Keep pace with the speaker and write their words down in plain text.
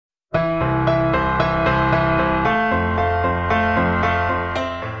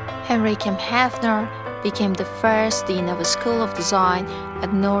Henry Kamphoefner became the first dean of a School of Design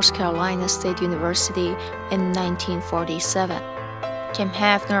at North Carolina State University in 1947.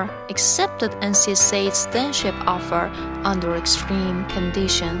 Kamphoefner accepted NC State's deanship offer under extreme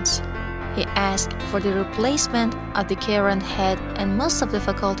conditions. He asked for the replacement of the current head and most of the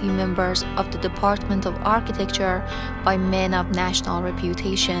faculty members of the Department of Architecture by men of national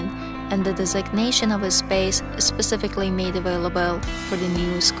reputation, and the designation of a space specifically made available for the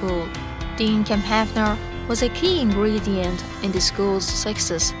new school. Dean Kamphoefner was a key ingredient in the school's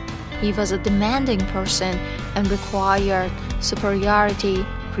success. He was a demanding person and required superiority,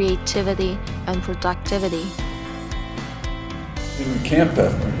 creativity, and productivity.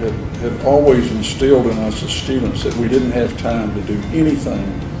 Kamphoefner had always instilled in us as students that we didn't have time to do anything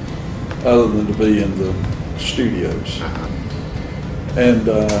other than to be in the studios. And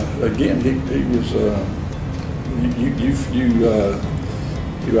again, he was,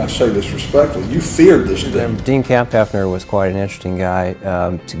 I say this respectfully, you feared this dean. Dean Kamphoefner was quite an interesting guy.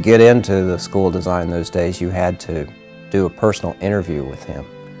 To get into the School of Design those days, you had to do a personal interview with him.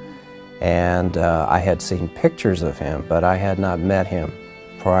 And I had seen pictures of him, but I had not met him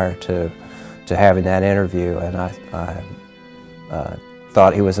prior to having that interview, and I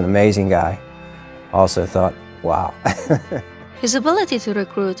thought he was an amazing guy. Also thought, wow. His ability to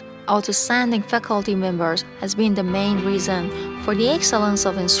recruit outstanding faculty members has been the main reason for the excellence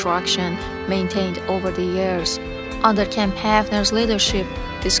of instruction maintained over the years. Under Kamphoefner's leadership,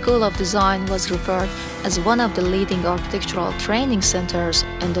 the School of Design was referred as one of the leading architectural training centers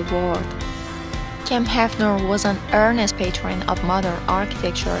in the world. Kamphoefner was an earnest patron of modern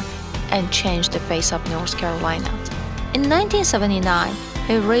architecture and changed the face of North Carolina. In 1979,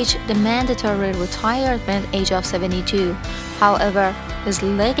 he reached the mandatory retirement age of 72. However, his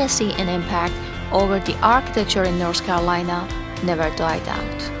legacy and impact over the architecture in North Carolina never died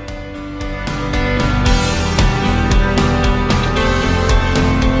out.